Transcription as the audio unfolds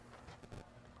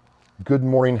Good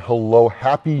morning, hello,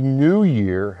 happy new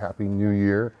year, happy new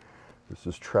year. This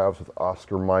is Travis with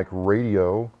Oscar Mike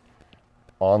Radio,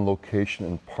 on location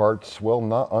in parts, well,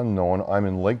 not unknown. I'm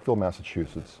in Lakeville,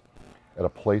 Massachusetts, at a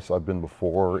place I've been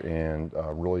before and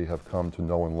really have come to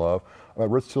know and love. I'm at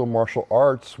Red Seal Martial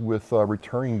Arts with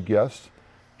returning guest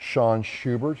Sean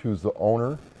Schubert, who's the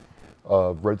owner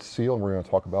of Red Seal, and we're going to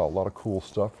talk about a lot of cool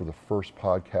stuff for the first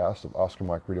podcast of Oscar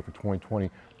Mike Radio for 2020.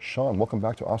 Sean, welcome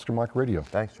back to Oscar Mike Radio.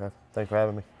 Thanks, Trev. Thanks for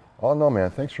having me. Oh no, man!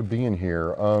 Thanks for being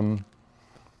here.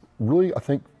 Really, I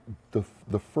think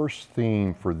the first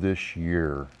theme for this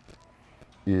year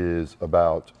is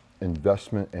about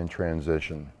investment and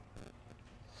transition.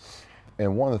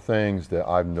 And one of the things that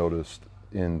I've noticed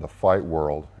in the fight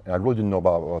world, and I really didn't know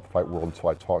about the fight world until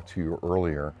I talked to you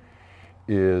earlier,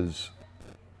 is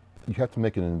you have to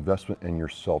make an investment in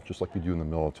yourself, just like you do in the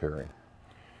military.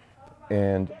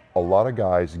 And a lot of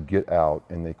guys get out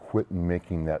and they quit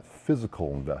making that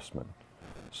physical investment.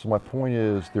 So my point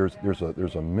is there's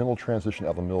a mental transition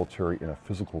out of the military and a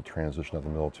physical transition out of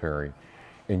the military.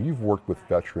 And you've worked with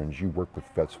veterans, you work with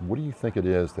vets. What do you think it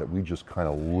is that we just kind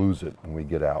of lose it when we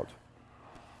get out?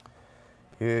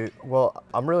 Well,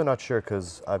 I'm really not sure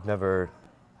because I've never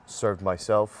served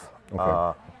myself.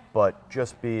 Okay. But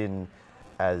just being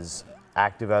as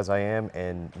active as I am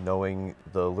and knowing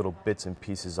the little bits and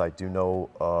pieces I do know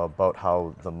about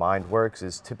how the mind works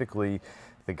is typically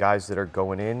the guys that are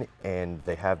going in and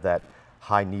they have that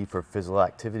high need for physical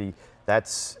activity.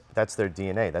 That's their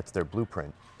DNA, that's their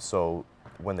blueprint. So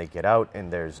when they get out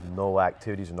and there's no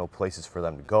activities or no places for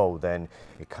them to go, then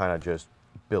it kind of just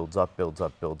builds up.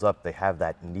 They have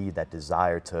that need, that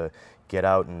desire to get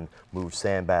out and move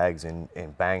sandbags and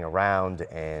bang around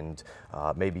and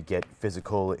maybe get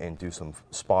physical and do some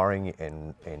sparring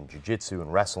and jiu-jitsu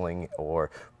and wrestling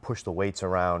or push the weights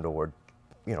around or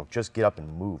just get up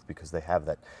and move because they have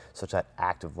such that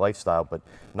active lifestyle, but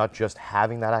not just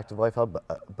having that active lifestyle,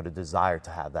 but a desire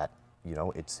to have that.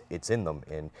 It's in them,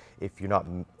 and if you're not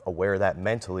aware of that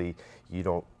mentally, you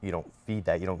don't feed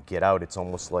that, you don't get out. It's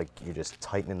almost like you're just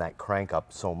tightening that crank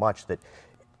up so much that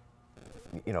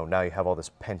now you have all this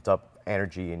pent up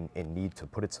energy and need to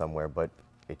put it somewhere, but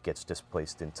it gets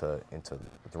displaced into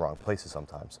the wrong places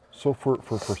sometimes. So for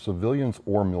civilians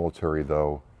or military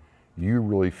though, you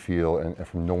really feel, and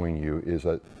from knowing you, is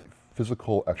that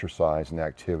physical exercise and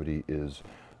activity is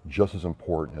just as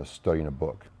important as studying a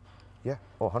book. Yeah,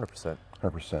 100%.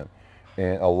 100%.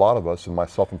 And a lot of us, and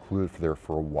myself included,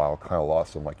 for a while, kind of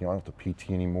lost. I'm like, I don't have to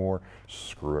PT anymore.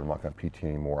 Screw it, I'm not going to PT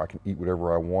anymore. I can eat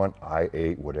whatever I want. I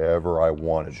ate whatever I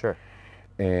wanted. Sure.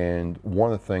 And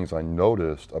one of the things I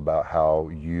noticed about how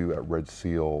you at Red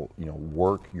Seal,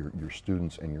 work your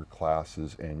students and your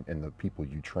classes and the people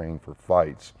you train for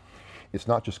fights, it's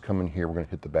not just come in here, we're going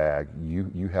to hit the bag.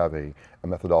 You have a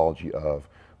methodology of,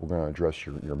 we're going to address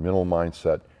your mental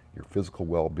mindset, your physical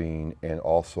well-being, and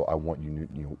also I want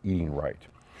you eating right.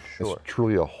 Sure. It's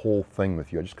truly a whole thing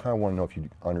with you. I just kind of want to know if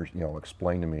you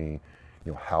explain to me,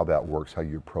 how that works, how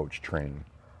you approach training.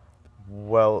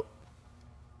 Well,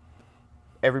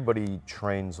 everybody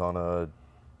trains on a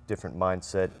different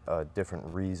mindset, a different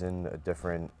reason, a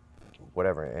different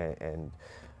whatever, and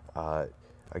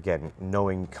again,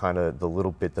 knowing kind of the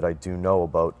little bit that I do know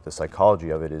about the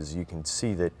psychology of it is you can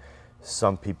see that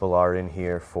some people are in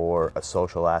here for a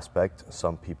social aspect.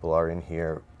 Some people are in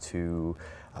here to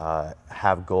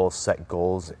have goals, set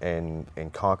goals, and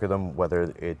conquer them,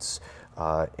 whether it's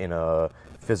in a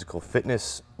physical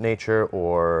fitness nature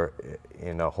or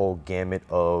in a whole gamut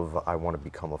of I want to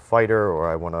become a fighter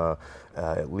or I want to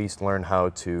at least learn how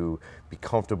to be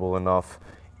comfortable enough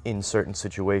in certain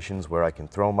situations where I can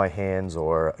throw my hands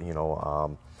or,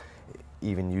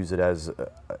 even use it as,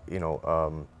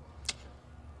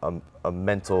 a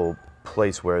mental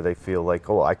place where they feel like,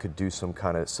 I could do some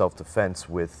kind of self-defense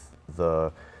with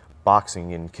the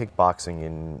boxing and kickboxing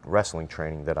and wrestling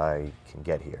training that I can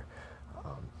get here.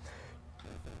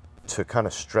 To kind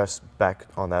of stress back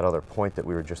on that other point that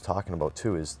we were just talking about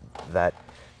too, is that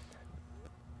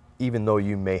even though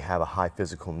you may have a high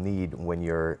physical need when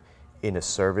you're in a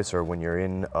service or when you're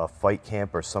in a fight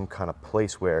camp or some kind of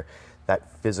place where that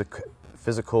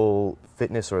physical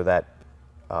fitness or that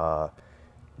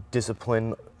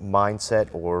discipline mindset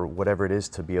or whatever it is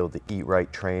to be able to eat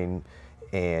right, train,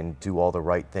 and do all the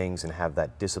right things and have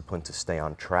that discipline to stay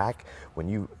on track. When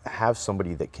you have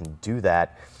somebody that can do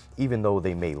that, even though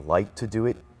they may like to do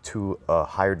it to a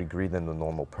higher degree than the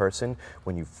normal person,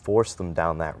 when you force them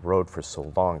down that road for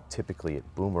so long, typically it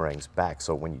boomerangs back.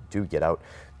 So when you do get out,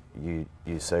 you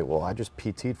say, well, I just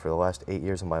PT'd for the last 8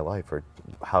 years of my life, or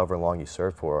however long you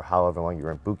served for, or however long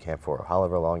you're in boot camp for, or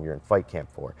however long you're in fight camp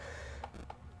for.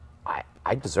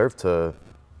 I deserve to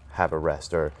have a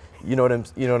rest, or you know what I mean?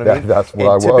 That's what and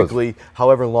I was. typically,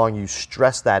 however long you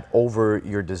stress that over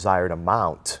your desired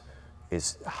amount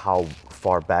is how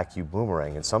far back you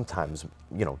boomerang, and sometimes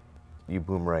you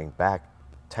boomerang back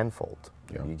tenfold.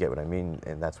 Yeah. You get what I mean?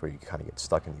 And that's where you kind of get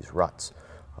stuck in these ruts.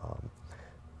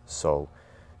 So,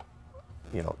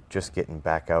 just getting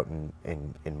back out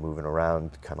and moving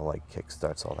around kind of like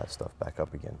kickstarts all that stuff back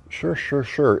up again.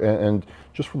 Sure. And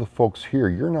just for the folks here,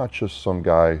 you're not just some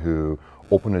guy who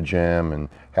opened a gym and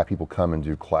have people come and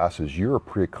do classes. You're a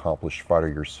pretty accomplished fighter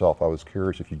yourself. I was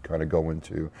curious if you'd kind of go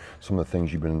into some of the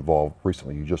things you've been involved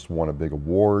recently. You just won a big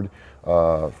award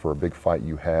for a big fight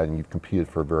you had, and you've competed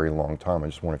for a very long time. I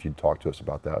just wonder if you'd talk to us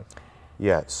about that.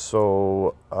 Yeah,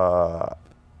 so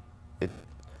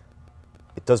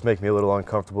it does make me a little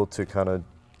uncomfortable to kind of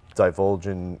divulge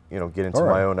and get into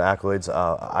my own accolades.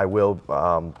 I will,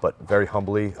 but very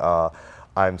humbly.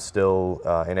 I'm still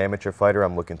an amateur fighter.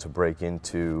 I'm looking to break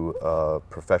into a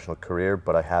professional career,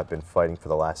 but I have been fighting for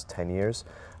the last 10 years.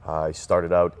 I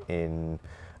started out in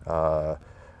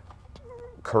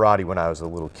karate when I was a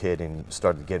little kid and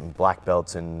started getting black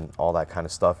belts and all that kind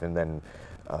of stuff. And then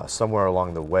somewhere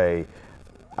along the way,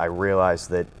 I realized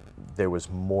that there was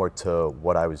more to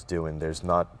what I was doing. There's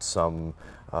not some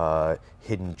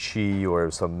hidden chi or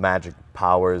some magic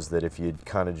powers that if you'd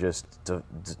kind of just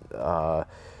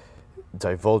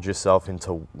divulge yourself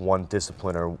into one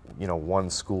discipline or one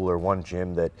school or one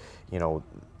gym that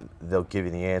they'll give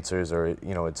you the answers, or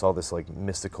it's all this like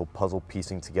mystical puzzle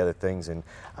piecing together things. And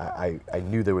I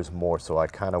knew there was more, so I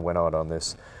kind of went out on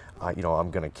this. I'm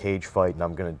gonna cage fight, and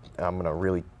I'm gonna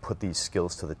really put these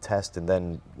skills to the test. And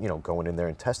then going in there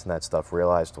and testing that stuff,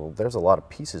 realized, well, there's a lot of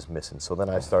pieces missing. So then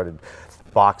I started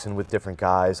boxing with different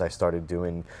guys. I started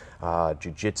doing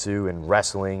jiu-jitsu and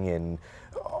wrestling, and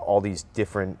all these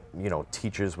different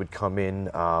teachers would come in.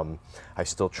 I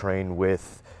still train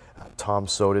with Tom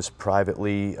Sotis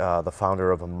privately, the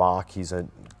founder of Amok. He's a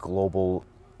global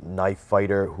knife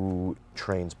fighter who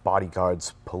trains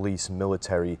bodyguards, police,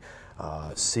 military,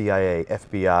 CIA,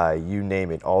 FBI, you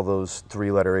name it, all those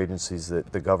three-letter agencies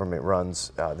that the government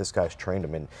runs. This guy's trained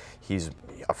him, and he's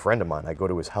a friend of mine. I go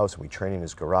to his house and we train in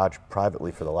his garage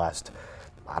privately for the last,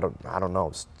 I don't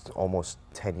know, almost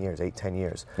 10 years, 10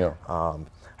 years. Yeah.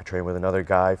 I trained with another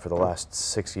guy for the last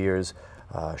 6 years,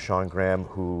 Sean Graham,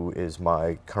 who is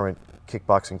my current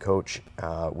kickboxing coach.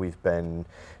 We've been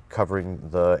covering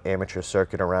the amateur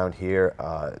circuit around here.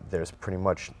 There's pretty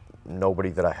much nobody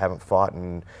that I haven't fought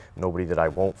and nobody that I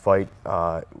won't fight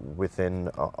within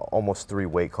almost 3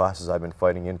 weight classes I've been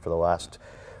fighting in for the last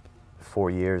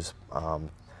 4 years. I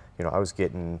was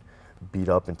getting beat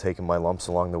up and taking my lumps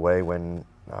along the way when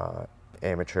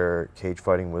amateur cage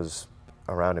fighting was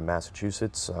around in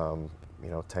Massachusetts,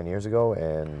 10 years ago.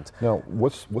 And now,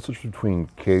 what's the difference between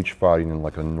cage fighting and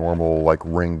like a normal like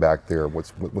ring back there?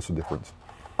 What's the difference?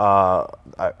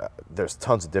 There's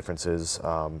tons of differences.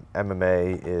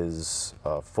 MMA is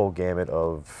a full gamut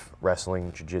of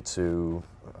wrestling, jiu-jitsu,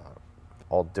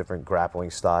 all different grappling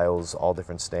styles, all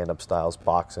different stand-up styles,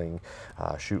 boxing,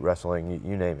 shoot wrestling,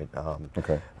 you name it.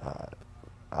 Okay.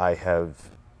 I have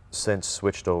since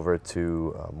switched over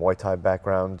to Muay Thai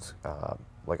background.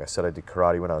 Like I said, I did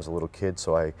karate when I was a little kid,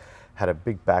 so I had a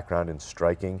big background in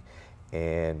striking,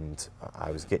 and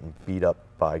I was getting beat up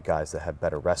by guys that had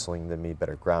better wrestling than me,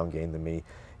 better ground game than me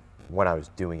when I was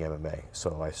doing MMA.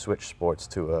 So I switched sports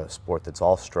to a sport that's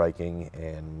all striking,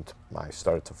 and I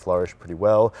started to flourish pretty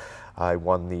well. I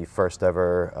won the first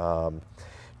ever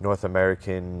North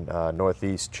American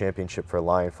Northeast Championship for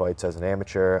Lion Fights as an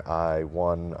amateur. I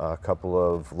won a couple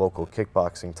of local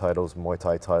kickboxing titles, Muay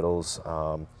Thai titles.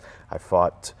 I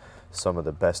fought some of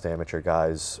the best amateur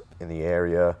guys in the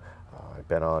area. I've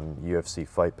been on UFC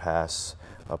Fight Pass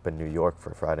up in New York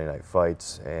for Friday Night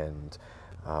Fights, and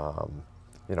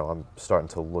I'm starting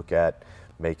to look at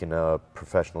making a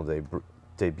professional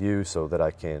debut so that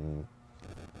I can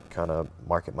kind of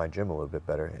market my gym a little bit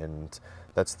better. And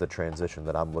that's the transition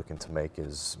that I'm looking to make,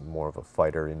 is more of a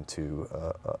fighter into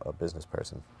a business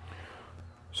person.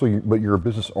 But you're a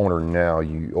business owner now.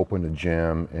 You opened a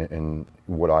gym, and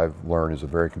what I've learned is a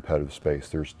very competitive space.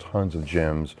 There's tons of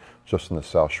gyms just in the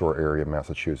South Shore area of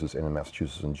Massachusetts and in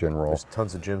Massachusetts in general. There's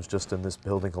tons of gyms just in this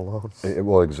building alone.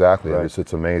 Well, exactly. Right.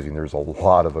 It's amazing. There's a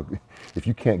lot of, if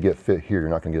you can't get fit here, you're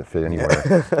not going to get fit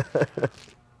anywhere.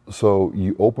 So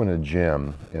you open a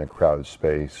gym in a crowded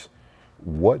space.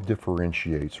 What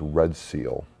differentiates Red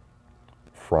Seal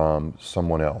from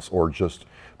someone else? Or just,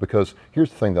 because here's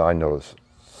the thing that I notice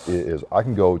is I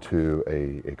can go to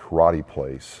a karate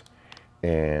place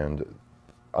and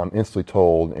I'm instantly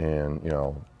told in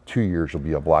 2 years you'll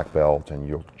be a black belt and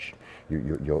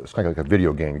It's kind of like a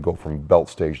video game. You go from belt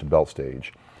stage to belt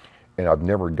stage, and I've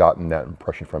never gotten that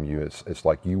impression from you. It's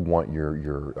like you want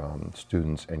your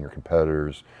students and your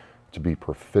competitors to be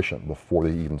proficient before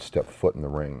they even step foot in the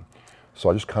ring. So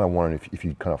I just kind of wanted if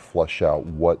you kind of flesh out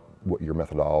what your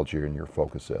methodology and your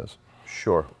focus is.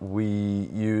 Sure. We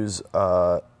use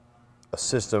a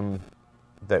system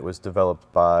that was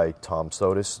developed by Tom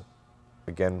Sotis,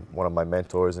 again, one of my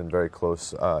mentors and very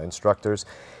close instructors.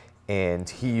 And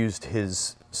he used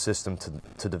his system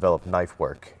to develop knife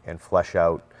work and flesh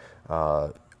out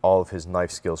all of his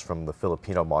knife skills from the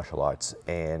Filipino martial arts.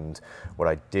 And what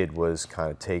I did was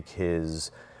kind of take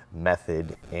his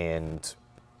method and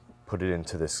put it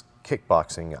into this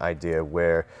kickboxing idea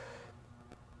where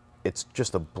it's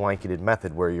just a blanketed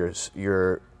method where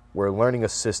we're learning a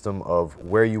system of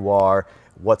where you are,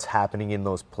 what's happening in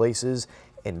those places,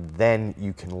 and then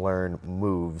you can learn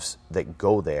moves that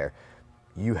go there.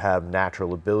 You have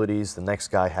natural abilities, the next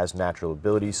guy has natural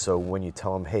abilities, so when you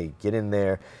tell him, hey, get in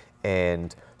there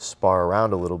and spar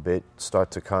around a little bit,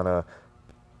 start to kind of,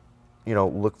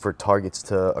 look for targets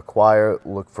to acquire,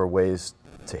 look for ways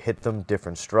to hit them,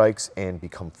 different strikes, and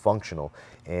become functional.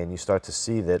 And you start to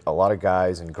see that a lot of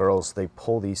guys and girls, they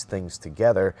pull these things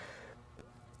together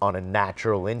on a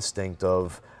natural instinct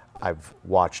of, I've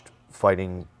watched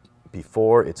fighting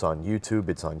before, it's on YouTube,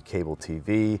 it's on cable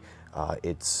TV,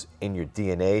 it's in your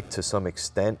DNA to some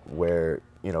extent where,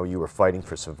 you were fighting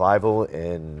for survival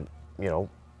and,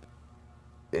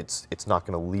 it's not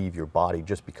going to leave your body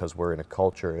just because we're in a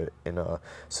culture, in a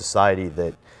society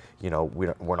that,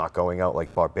 we're not going out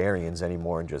like barbarians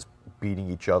anymore and just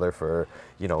beating each other for,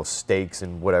 steaks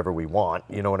and whatever we want.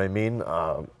 You know what I mean?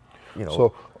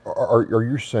 So are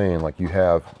you saying like you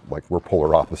have, like we're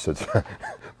polar opposites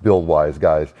build-wise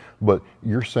guys, but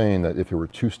you're saying that if there were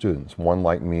two students, one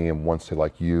like me and one say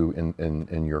like you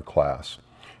in your class,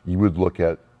 you would look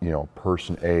at,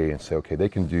 person A and say, okay, they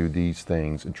can do these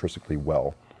things intrinsically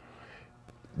well.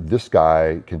 This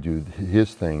guy can do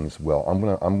his things well.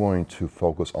 I'm going to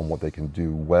focus on what they can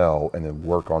do well and then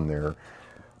work on their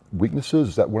weaknesses.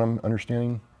 Is that what I'm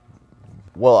understanding?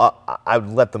 Well, I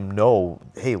would let them know,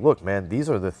 hey, look, man, these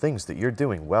are the things that you're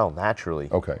doing well naturally.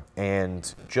 Okay.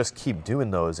 And just keep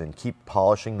doing those and keep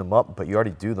polishing them up, but you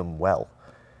already do them well.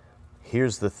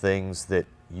 Here's the things that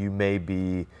you may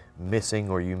be missing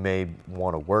or you may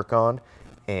want to work on,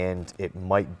 and it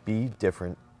might be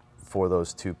different for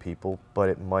those two people, but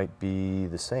it might be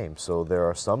the same. So there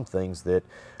are some things that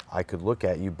I could look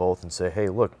at you both and say, hey,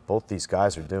 look, both these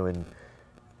guys are doing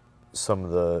some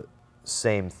of the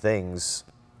same things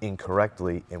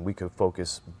incorrectly, and we could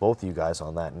focus both of you guys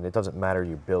on that. And it doesn't matter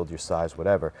your build, your size,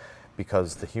 whatever,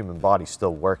 because the human body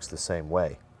still works the same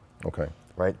way. Okay.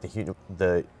 Right?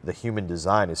 The human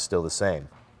design is still the same,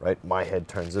 right? My head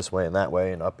turns this way and that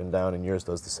way and up and down, and yours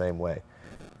does the same way,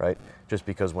 right? Just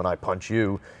because when I punch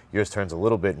you, yours turns a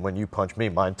little bit, and when you punch me,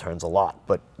 mine turns a lot.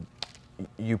 But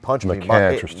you punch me, the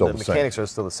mechanics are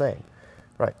still the same,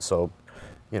 right? So,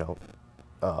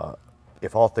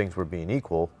 if all things were being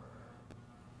equal,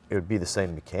 it would be the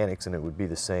same mechanics and it would be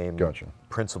the same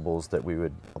principles that we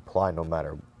would apply no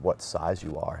matter what size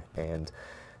you are. And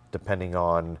depending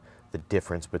on the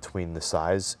difference between the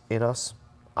size in us,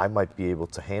 I might be able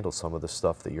to handle some of the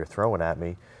stuff that you're throwing at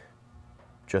me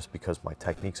just because my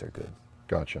techniques are good.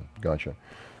 Gotcha.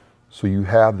 So you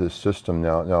have this system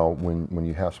now. Now, when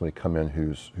you have somebody come in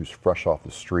who's fresh off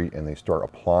the street and they start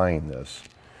applying this,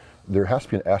 there has to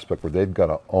be an aspect where they've got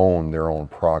to own their own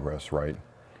progress, right?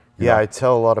 Yeah, I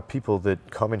tell a lot of people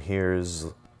that coming here is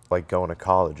like going to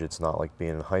college. It's not like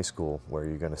being in high school where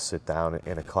you're going to sit down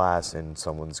in a class and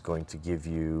someone's going to give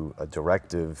you a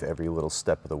directive every little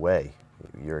step of the way.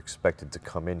 You're expected to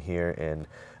come in here, and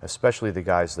especially the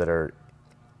guys that are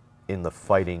in the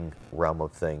fighting realm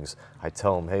of things, I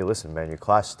tell them, hey, listen, man, your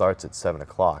class starts at 7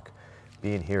 o'clock.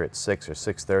 Be in here at 6 or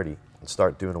 6:30 and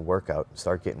start doing a workout and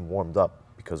start getting warmed up,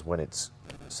 because when it's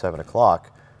 7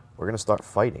 o'clock, we're going to start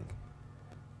fighting.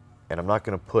 And I'm not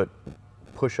going to put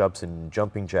push-ups and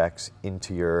jumping jacks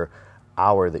into your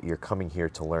hour that you're coming here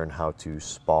to learn how to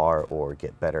spar or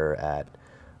get better at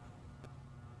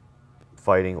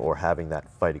fighting or having that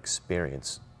fight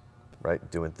experience,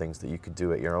 right? Doing things that you could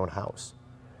do at your own house.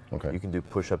 Okay. You can do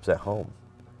push-ups at home.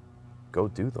 Go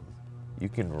do them. You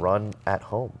can run at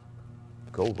home.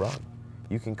 Go run.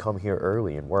 You can come here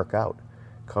early and work out.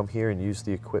 Come here and use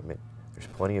the equipment. There's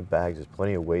plenty of bags, there's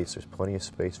plenty of weights, there's plenty of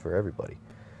space for everybody.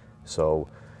 So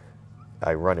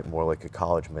I run it more like a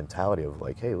college mentality of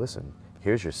like, hey, listen,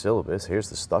 here's your syllabus, here's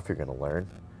the stuff you're going to learn.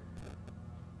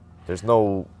 There's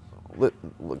no, look,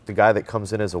 the guy that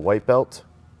comes in as a white belt,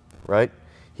 right?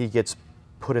 He gets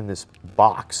put in this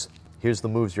box Here's the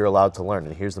moves you're allowed to learn,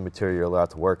 and here's the material you're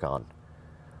allowed to work on.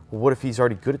 Well, what if he's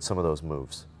already good at some of those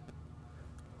moves?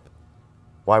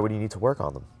 Why would he need to work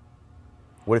on them?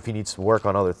 What if he needs to work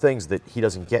on other things that he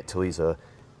doesn't get till he's a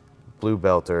blue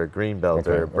belt or a green belt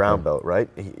or a brown belt, right?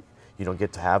 You don't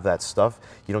get to have that stuff.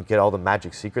 You don't get all the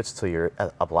magic secrets till you're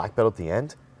a black belt at the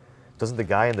end. Doesn't the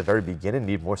guy in the very beginning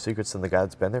need more secrets than the guy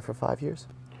that's been there for 5 years?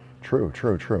 True.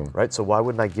 Right? So why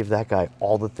wouldn't I give that guy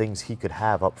all the things he could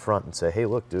have up front and say, hey,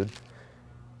 look, dude,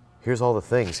 here's all the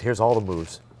things. Here's all the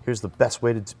moves. Here's the best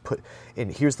way to put,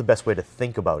 and here's the best way to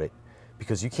think about it.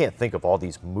 Because you can't think of all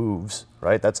these moves,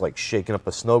 right? That's like shaking up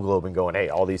a snow globe and going, hey,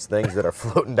 all these things that are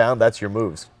floating down, that's your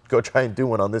moves. Go try and do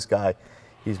one on this guy.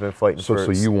 He's been fighting for.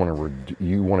 So you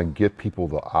want to give people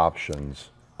the options.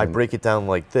 I break it down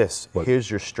like this. Here's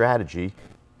your strategy.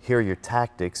 Here are your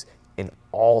tactics. And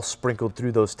all sprinkled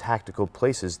through those tactical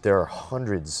places, there are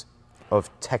hundreds of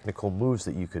technical moves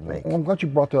that you could make. Well, I'm glad you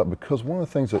brought that up, because one of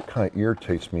the things that kind of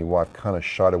irritates me, why I've kind of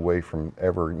shied away from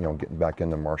ever, getting back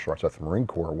into martial arts after the Marine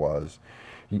Corps, was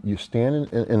you stand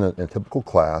in a typical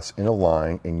class in a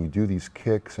line and you do these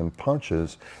kicks and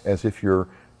punches as if you're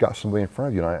got somebody in front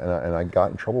of you. And I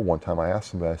got in trouble one time. I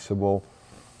asked somebody, I said, well,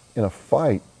 in a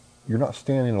fight, you're not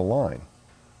standing in a line.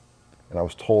 And I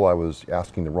was told I was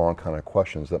asking the wrong kind of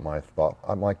questions that my thought.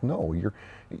 I'm like, no,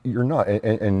 you're not.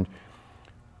 And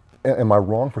am I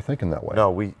wrong for thinking that way? No,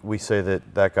 we say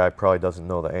that guy probably doesn't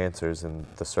know the answers, and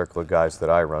the circle of guys that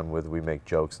I run with, we make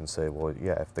jokes and say, well,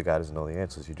 yeah, if the guy doesn't know the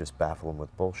answers, you just baffle him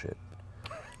with bullshit,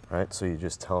 right? So you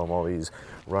just tell him all these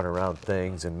run-around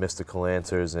things and mystical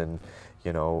answers, and,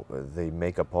 they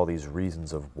make up all these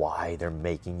reasons of why they're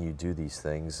making you do these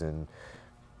things, and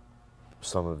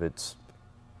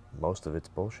most of it's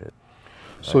bullshit.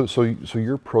 Right? So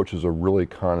your approach is a really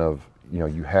kind of,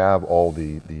 you have all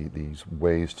these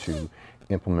ways to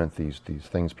implement these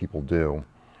things people do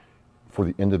for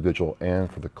the individual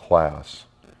and for the class.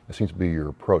 It seems to be your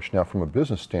approach. Now, from a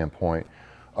business standpoint,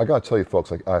 I got to tell you, folks,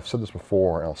 like I've said this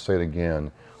before, and I'll say it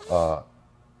again,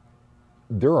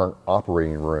 there aren't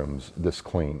operating rooms this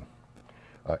clean.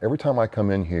 Every time I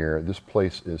come in here, this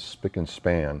place is spick and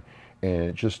span, and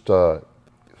it just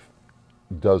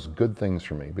does good things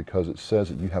for me, because it says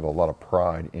that you have a lot of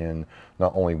pride in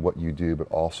not only what you do,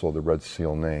 but also the Red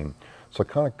Seal name. So I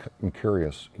kind of am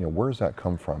curious, where does that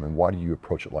come from, and why do you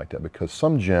approach it like that? Because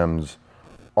some gyms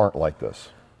aren't like this.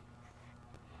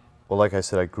 Well, like I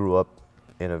said, I grew up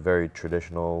in a very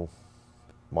traditional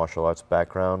martial arts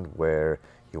background where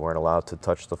you weren't allowed to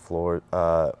touch the floor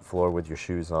with your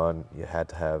shoes on. You had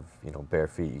to have, bare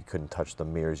feet. You couldn't touch the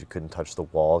mirrors. You couldn't touch the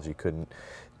walls. You couldn't,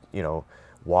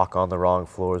 walk on the wrong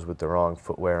floors with the wrong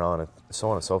footwear on, and so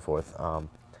on and so forth.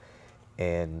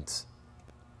 And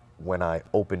when I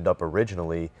opened up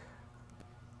originally,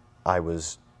 I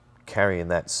was carrying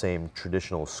that same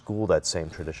traditional school, that same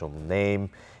traditional name,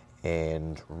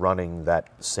 and running that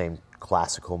same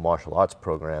classical martial arts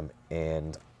program.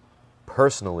 And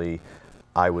personally,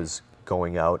 I was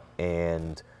going out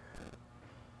and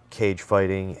cage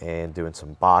fighting and doing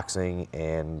some boxing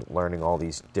and learning all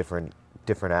these different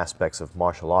aspects of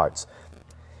martial arts.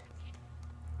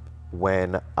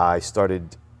 When I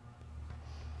started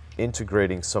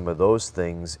integrating some of those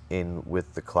things in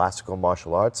with the classical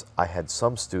martial arts, I had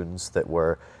some students that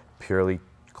were purely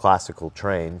classical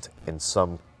trained and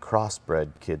some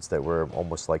crossbred kids that were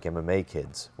almost like MMA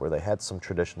kids, where they had some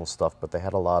traditional stuff, but they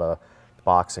had a lot of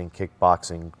boxing,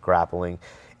 kickboxing, grappling,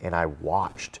 and I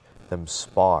watched them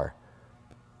spar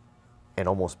and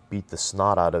almost beat the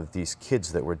snot out of these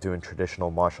kids that were doing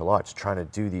traditional martial arts, trying to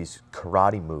do these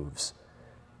karate moves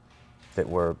that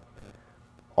were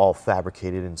all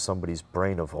fabricated in somebody's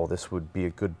brain of, oh, this would be a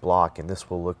good block, and this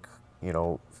will look,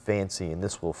 fancy, and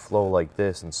this will flow like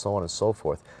this, and so on and so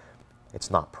forth.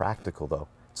 It's not practical, though.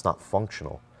 It's not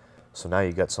functional. So now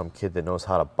you got some kid that knows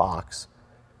how to box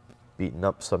beating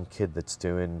up some kid that's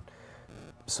doing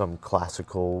some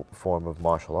classical form of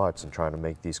martial arts and trying to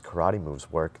make these karate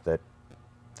moves work that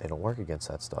they don't work against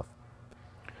that stuff.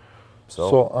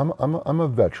 So I'm a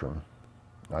veteran.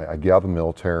 I get out of the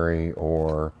military,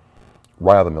 or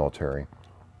right out of the military.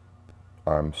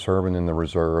 I'm serving in the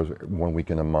reserves 1 week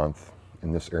in a month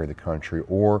in this area of the country,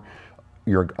 or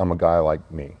I'm a guy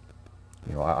like me.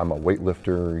 I'm a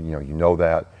weightlifter, you know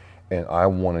that, and I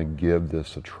want to give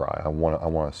this a try. I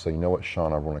want to say, you know what,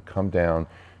 Sean, I want to come down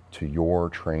to your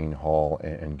training hall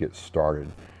and get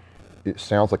started. It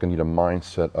sounds like I need a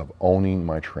mindset of owning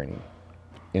my training,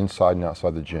 inside and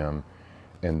outside the gym,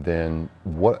 and then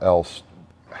what else?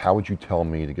 How would you tell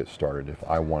me to get started if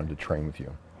I wanted to train with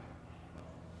you?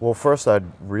 Well, first I'd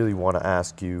really want to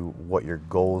ask you what your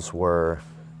goals were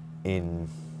in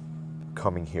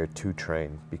coming here to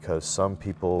train, because some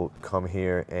people come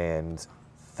here and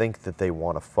think that they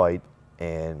want to fight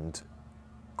and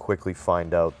quickly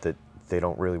find out that they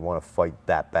don't really want to fight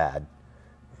that bad.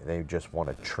 They just want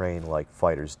to train like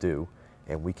fighters do,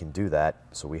 and we can do that.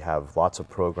 So we have lots of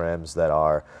programs that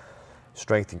are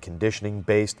strength and conditioning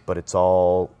based, but it's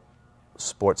all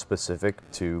sport specific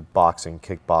to boxing,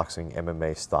 kickboxing,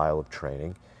 MMA style of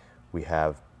training. We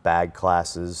have bag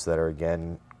classes that are,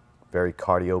 again, very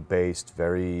cardio based,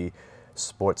 very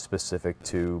sport specific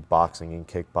to boxing and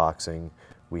kickboxing.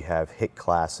 We have HIIT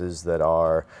classes that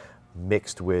are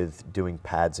mixed with doing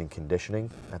pads and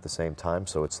conditioning at the same time.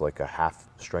 So it's like a half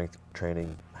strength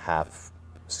training, half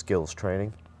skills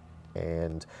training.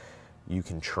 And you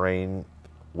can train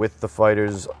with the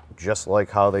fighters just like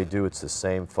how they do. It's the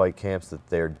same fight camps that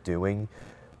they're doing,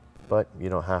 but you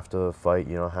don't have to fight,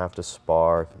 you don't have to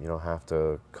spar, you don't have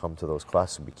to come to those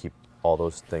classes. We keep all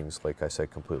those things, like I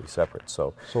said, completely separate.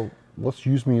 So let's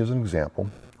use me as an example.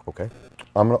 okay.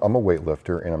 I'm a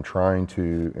weightlifter, and I'm trying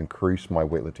to increase my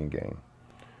weightlifting game.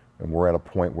 And we're at a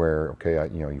point where, okay,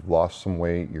 you've lost some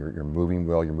weight, you're moving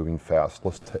well, you're moving fast.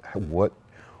 What's going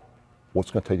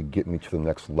to take to get me to the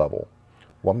next level?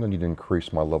 Well, I'm going to need to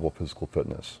increase my level of physical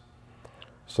fitness.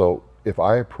 So if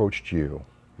I approached you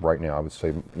right now, I would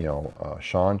say,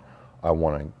 Sean, I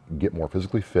want to get more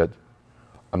physically fit.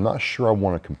 I'm not sure I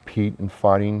want to compete in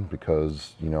fighting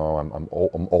because, I'm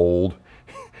old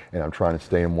and I'm trying to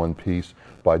stay in one piece,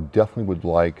 but I definitely would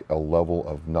like a level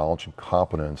of knowledge and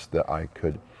competence that I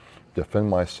could defend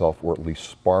myself or at least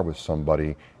spar with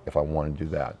somebody if I want to do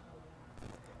that.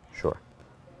 Sure.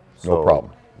 No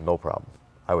problem. No problem.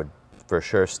 I would for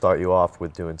sure start you off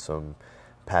with doing some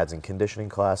pads and conditioning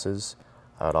classes.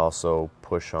 I'd also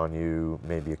push on you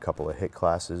maybe a couple of HIIT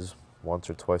classes once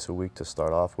or twice a week to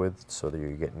start off with, so that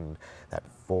you're getting that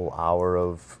full hour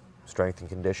of strength and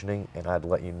conditioning. And I'd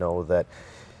let you know that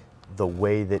the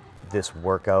way that this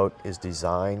workout is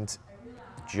designed,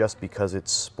 just because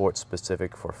it's sport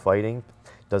specific for fighting,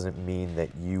 doesn't mean that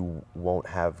you won't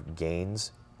have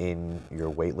gains in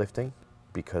your weightlifting,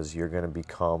 because you're going to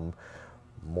become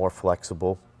more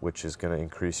flexible, which is going to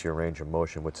increase your range of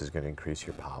motion, which is going to increase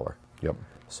your power. Yep.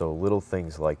 So little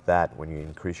things like that, when you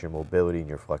increase your mobility and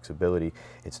your flexibility,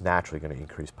 it's naturally going to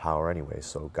increase power anyway.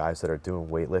 So guys that are doing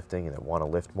weightlifting and that want to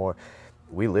lift more,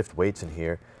 we lift weights in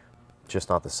here, just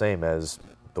not the same as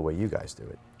the way you guys do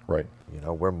it. Right.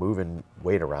 We're moving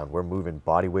weight around, we're moving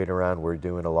body weight around, we're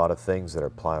doing a lot of things that are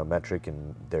plyometric,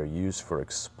 and they're used for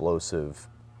explosive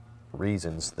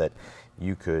reasons that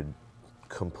you could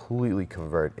completely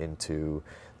convert into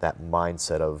that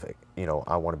mindset of,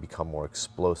 I want to become more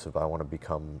explosive, I want to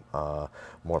become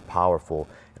more powerful,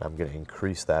 and I'm going to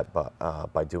increase that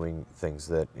by doing things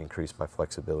that increase my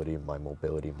flexibility, my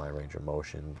mobility, my range of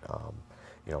motion,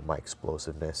 my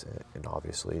explosiveness, and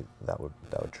obviously that would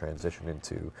transition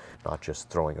into not just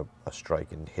throwing a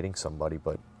strike and hitting somebody,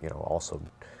 but also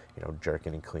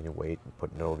jerking and cleaning weight and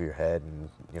putting it over your head, and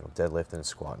deadlifting and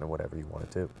squatting and whatever you want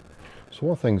to do. So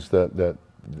one of the things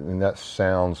and that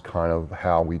sounds kind of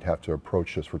how we'd have to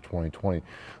approach this for 2020.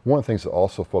 One of the things that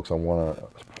also, folks, I want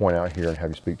to point out here and have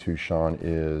you speak to, Sean,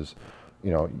 is,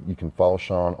 you can follow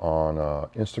Sean on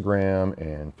Instagram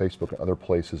and Facebook and other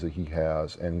places that he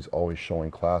has, and he's always showing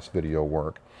class video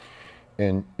work.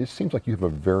 And it seems like you have a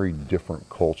very different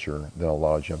culture than a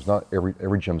lot of gyms. Not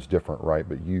every gym's different, right?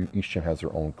 But each gym has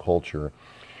their own culture.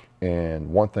 And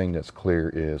one thing that's clear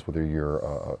is whether you're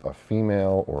a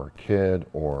female or a kid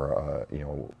or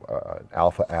an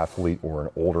alpha athlete or an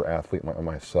older athlete like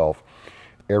myself,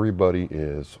 everybody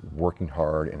is working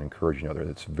hard and encouraging others.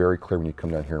 It's very clear when you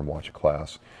come down here and watch a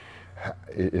class.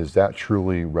 Is that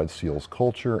truly Red Seal's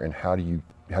culture, and how do you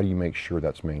make sure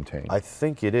that's maintained? I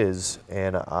think it is,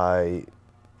 and I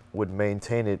would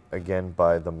maintain it again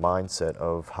by the mindset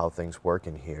of how things work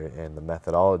in here and the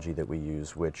methodology that we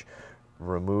use, which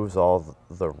removes all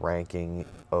the ranking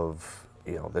of,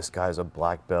 this guy's a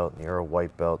black belt and you're a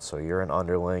white belt, so you're an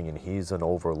underling and he's an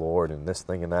overlord and this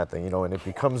thing and that thing, and it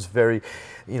becomes very,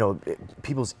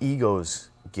 people's egos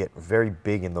get very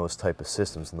big in those type of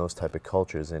systems and those type of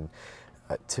cultures, and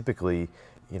typically,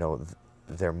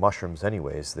 they're mushrooms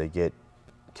anyways. They get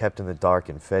kept in the dark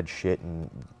and fed shit, and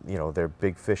they're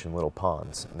big fish in little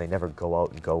ponds, and they never go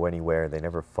out and go anywhere. They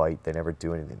never fight, they never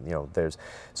do anything.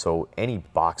 So any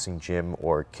boxing gym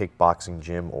or kickboxing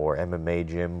gym or MMA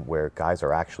gym where guys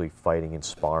are actually fighting and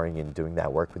sparring and doing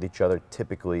that work with each other,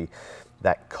 typically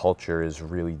that culture is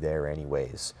really there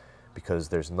anyways, because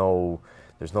there's no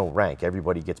rank.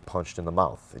 Everybody gets punched in the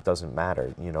mouth. It doesn't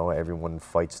matter. Everyone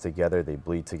fights together, they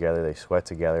bleed together, they sweat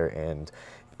together, and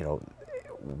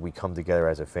we come together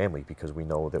as a family because we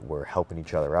know that we're helping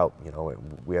each other out. You know,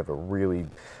 we have a really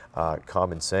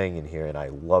common saying in here, and I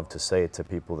love to say it to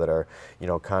people that are, you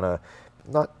know, kind of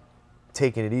not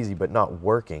taking it easy, but not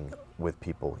working with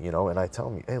people, you know. And I tell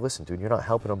them, hey, listen, dude, you're not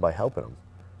helping them by helping them,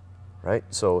 right?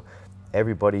 So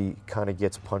everybody kind of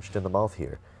gets punched in the mouth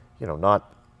here, you know,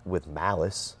 not with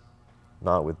malice,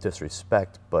 not with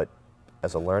disrespect, but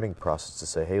as a learning process to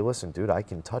say, hey, listen, dude, I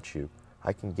can touch you.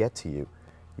 I can get to you.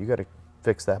 You got to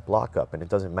fix that block up. And it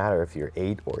doesn't matter if you're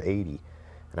 8 or 80.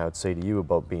 And I would say to you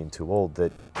about being too old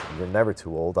that you're never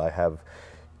too old. I have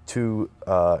 2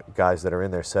 guys that are in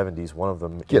their 70s. One of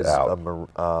them Get is out.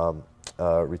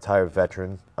 a retired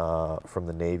veteran from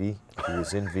the Navy. He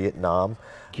was in Vietnam.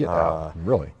 Get out.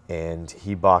 Really? And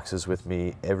he boxes with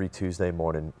me every Tuesday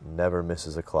morning, never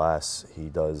misses a class. He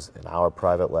does an hour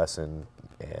private lesson,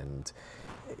 and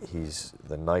he's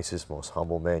the nicest, most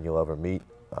humble man you'll ever meet.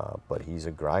 But he's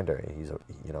a grinder.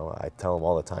 You know, I tell him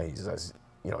all the time, he says,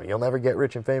 you know, you'll never get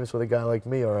rich and famous with a guy like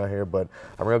me around here, but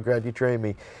I'm real glad you trained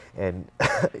me. And,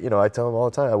 you know, I tell him all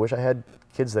the time, I wish I had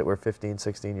kids that were 15,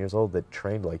 16 years old that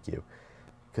trained like you.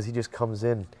 Because he just comes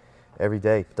in every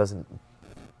day, doesn't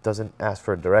ask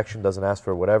for a direction, doesn't ask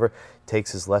for whatever,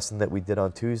 takes his lesson that we did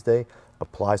on Tuesday,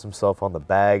 applies himself on the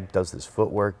bag, does his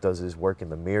footwork, does his work in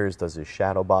the mirrors, does his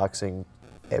shadow boxing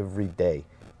every day,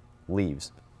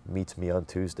 leaves, meets me on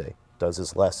Tuesday, does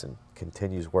his lesson,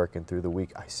 continues working through the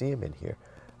week. I see him in here.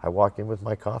 I walk in with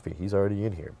my coffee. He's already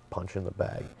in here, punching the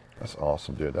bag. That's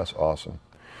awesome, dude. That's awesome.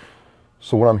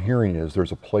 So what I'm hearing is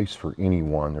there's a place for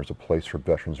anyone. There's a place for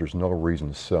veterans. There's no reason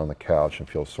to sit on the couch and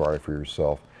feel sorry for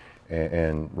yourself.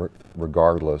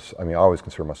 Regardless, I mean, I always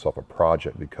consider myself a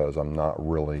project because I'm not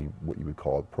really what you would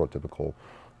call a prototypical,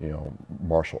 you know,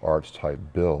 martial arts type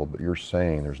build. But you're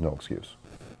saying there's no excuse.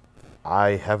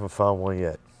 I haven't found one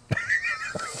yet.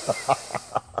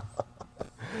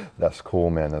 That's cool,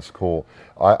 man. That's cool.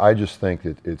 I just think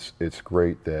that it's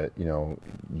great that, you know,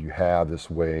 you have this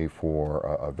way for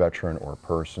a veteran or a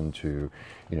person to,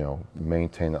 you know,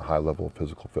 maintain that high level of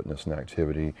physical fitness and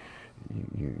activity.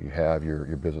 You have your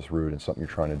business root and something you're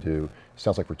trying to do. It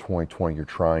sounds like for 2020 you're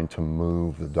trying to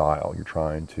move the dial. You're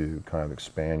trying to kind of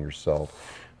expand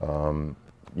yourself, you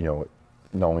know,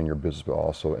 not only in your business but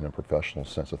also in a professional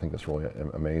sense. I think that's really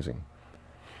amazing.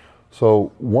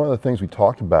 So one of the things we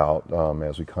talked about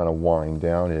as we kind of wind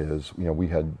down is, you know, we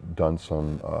had done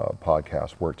some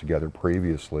podcast work together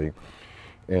previously,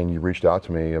 and you reached out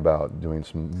to me about doing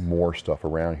some more stuff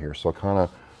around here. So kind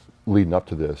of leading up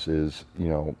to this is, you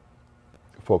know,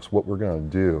 folks, what we're going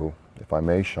to do, if I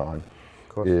may, Sean,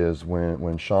 is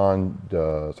when Sean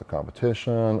does a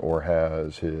competition or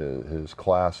has his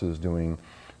classes doing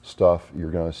stuff,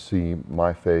 you're going to see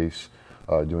my face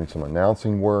doing some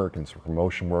announcing work and some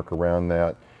promotion work around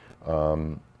that.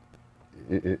 I'm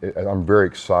very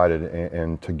excited,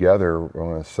 and together, I'm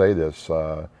going to say this,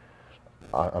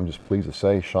 I'm just pleased to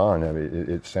say, Sean, I mean,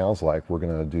 it sounds like we're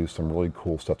going to do some really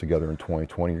cool stuff together in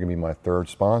 2020. You're going to be my 3rd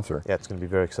sponsor. Yeah, it's going to be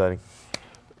very exciting.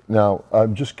 Now,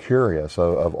 I'm just curious,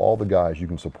 of all the guys you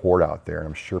can support out there, and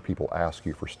I'm sure people ask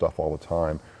you for stuff all the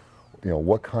time, you know,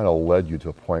 what kind of led you to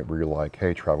a point where you're like,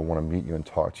 hey, Trav, I want to meet you and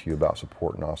talk to you about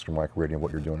supporting Oscar Mike Radio and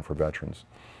what you're doing for veterans?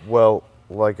 Well,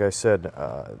 like I said,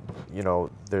 you know,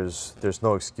 there's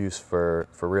no excuse for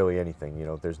really anything. You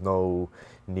know, there's no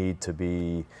need to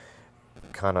be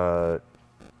kind of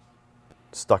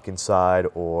stuck inside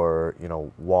or, you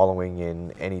know, wallowing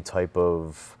in any type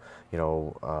of, you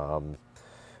know,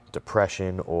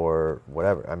 depression or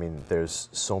whatever. I mean, there's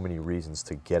so many reasons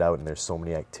to get out, and there's so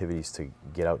many activities to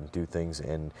get out and do things,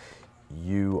 and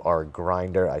you are a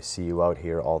grinder. I see you out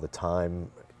here all the time,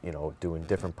 you know, doing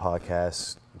different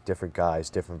podcasts, different guys,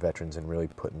 different veterans, and really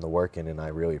putting the work in, and I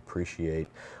really appreciate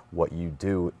what you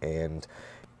do and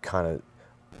kind of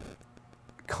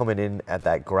coming in at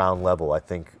that ground level. I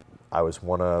think I was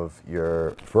one of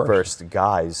your first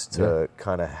guys to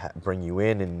kind of bring you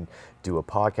in and do a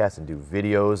podcast and do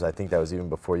videos. I think that was even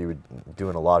before you were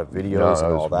doing a lot of videos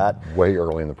and all that. Way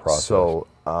early in the process. So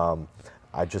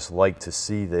I just like to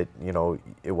see that, you know,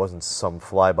 it wasn't some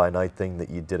fly-by-night thing that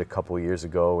you did a couple of years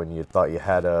ago and you thought you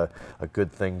had a good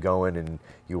thing going and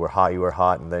you were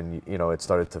hot, and then, you know, it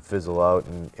started to fizzle out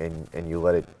and you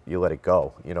let it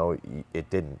go. You know, it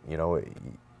didn't. You know,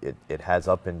 it has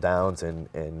up and downs, and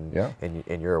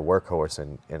you're a workhorse,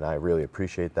 and I really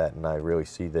appreciate that, and I really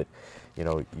see that, you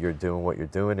know, you're doing what you're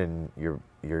doing, and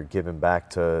you're giving back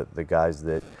to the guys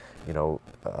that, you know,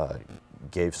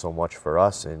 gave so much for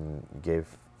us and gave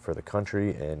for the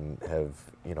country and have,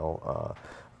 you know,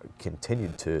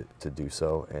 continued to do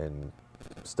so, and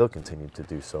still continue to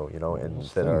do so, you know, and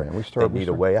That's that the thing, are man. We they need a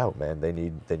start- way out, man. They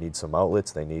need some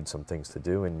outlets, they need some things to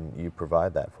do, and you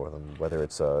provide that for them, whether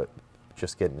it's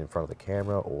just getting in front of the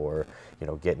camera or, you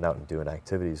know, getting out and doing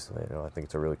activities. You know, I think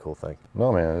it's a really cool thing.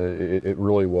 No, man, it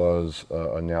really was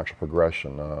a natural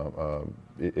progression.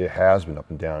 It has been up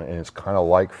and down, and it's kind of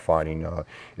like fighting.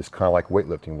 It's kind of like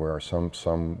weightlifting, where some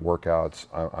workouts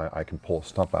I can pull a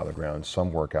stump out of the ground.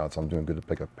 Some workouts I'm doing good to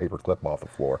pick a paper clip off the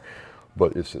floor.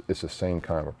 But it's the same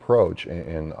kind of approach.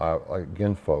 And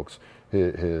again, folks,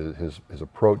 his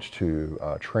approach to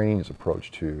training, his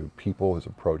approach to people, his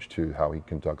approach to how he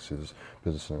conducts his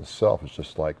business in himself is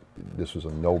just like, this was a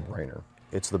no-brainer.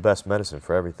 It's the best medicine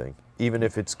for everything. Even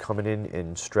if it's coming in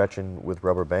and stretching with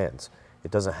rubber bands,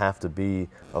 it doesn't have to be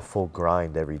a full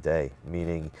grind every day.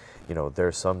 Meaning, you know, there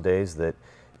are some days that,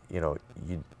 you know,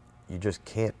 you just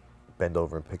can't bend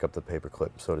over and pick up the paper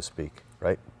clip, so to speak,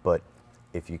 right? But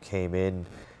if you came in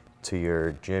to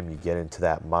your gym, you get into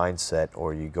that mindset,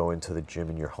 or you go into the gym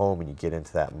in your home and you get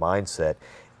into that mindset,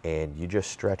 and you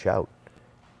just stretch out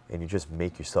and you just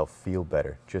make yourself feel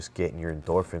better, just getting your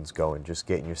endorphins going, just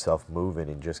getting yourself moving,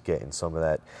 and just getting some of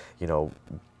that, you know,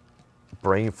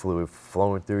 brain fluid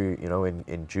flowing through, you know, and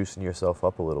juicing yourself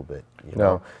up a little bit. You know,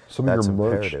 Now, some of that's your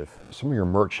imperative.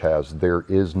 merch has "there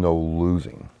is no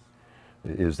losing."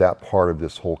 Is that part of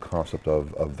this whole concept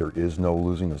of there is no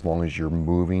losing as long as you're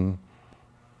moving?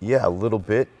 Yeah, a little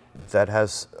bit. That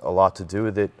has a lot to do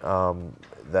with it.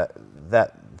 That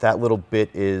little bit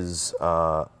is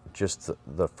just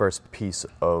the first piece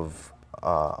of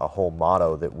a whole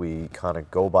motto that we kind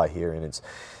of go by here, and it's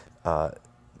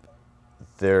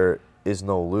there is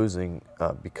no losing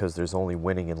because there's only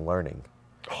winning and learning,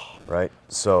 right?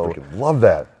 So Freaking love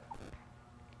that.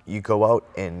 you go out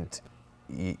and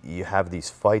you have these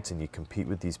fights and you compete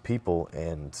with these people,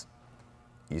 and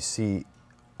you see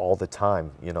all the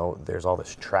time, you know, there's all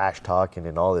this trash talking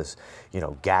and all this, you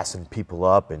know, gassing people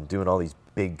up and doing all these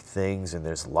big things, and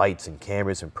there's lights and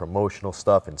cameras and promotional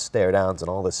stuff and stare downs and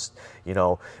all this, you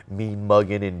know, mean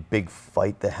mugging and big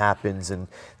fight that happens. And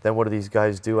then what do these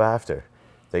guys do after?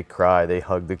 They cry, they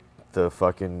hug the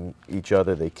fucking each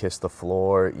other, they kiss the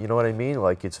floor. You know what I mean?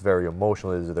 Like, it's very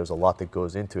emotional. There's a lot that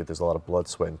goes into it. There's a lot of blood,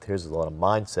 sweat, and tears. There's a lot of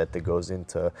mindset that goes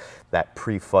into that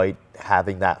pre-fight,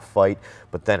 having that fight.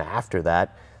 But then after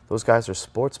that, those guys are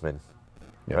sportsmen,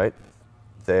 right?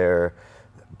 They're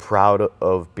proud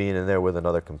of being in there with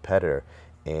another competitor.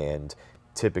 And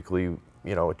typically,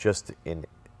 you know, just in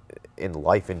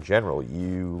life in general,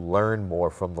 you learn more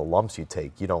from the lumps you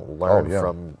take. You don't learn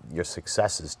from your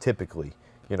successes typically.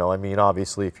 You know, I mean,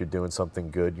 obviously, if you're doing something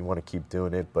good, you want to keep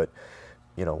doing it. But,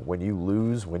 you know, when you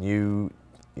lose, when you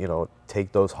know,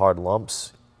 take those hard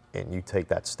lumps and you take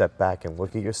that step back and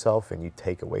look at yourself and you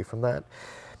take away from that,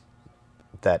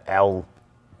 that L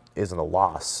isn't a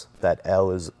loss. That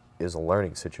L is a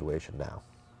learning situation now.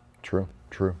 True.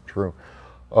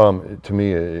 To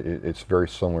me, it's very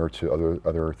similar to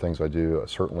other things I do. It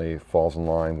certainly falls in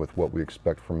line with what we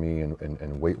expect from me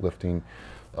in weightlifting.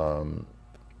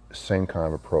 Same kind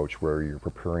of approach where you're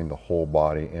preparing the whole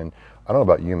body. And I don't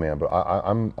know about you, man, but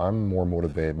I'm more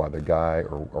motivated by the guy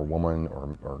or woman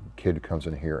or kid who comes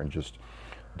in here and just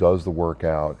does the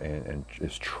workout and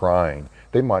is trying.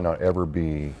 They might not ever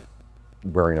be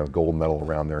wearing a gold medal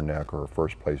around their neck or a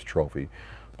first place trophy,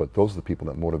 but those are the people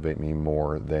that motivate me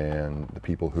more than the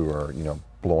people who are, you know,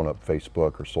 blowing up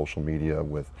Facebook or social media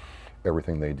with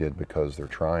everything they did because they're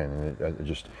trying.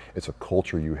 And it's a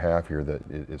culture you have here that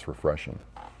it's refreshing.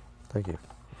 Thank you.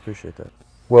 Appreciate that.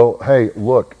 Well, hey,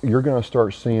 look, you're going to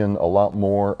start seeing a lot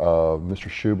more of Mr.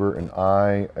 Schubert and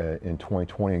I in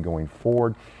 2020 and going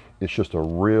forward. It's just a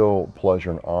real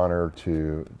pleasure and honor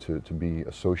to be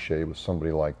associated with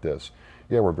somebody like this.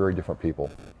 Yeah, we're very different people,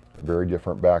 very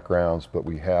different backgrounds, but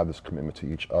we have this commitment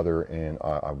to each other. And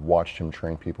I've watched him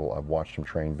train people. I've watched him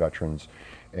train veterans.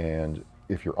 And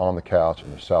if you're on the couch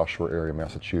in the South Shore area of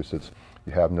Massachusetts,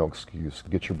 you have no excuse.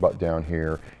 Get your butt down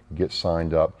here, get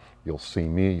signed up. You'll see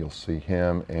me, you'll see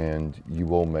him, and you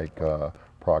will make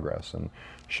progress. And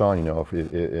Sean, you know,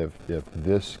 if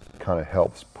this kind of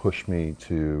helps push me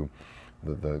to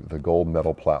the gold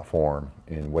medal platform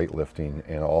in weightlifting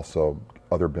and also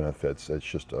other benefits, it's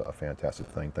just a fantastic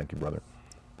thing. Thank you, brother.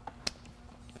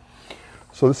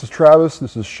 So this is Travis,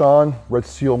 this is Sean, Red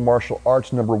Seal Martial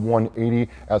Arts number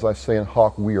 180. As I say in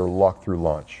Hawk, we are locked through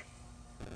lunch.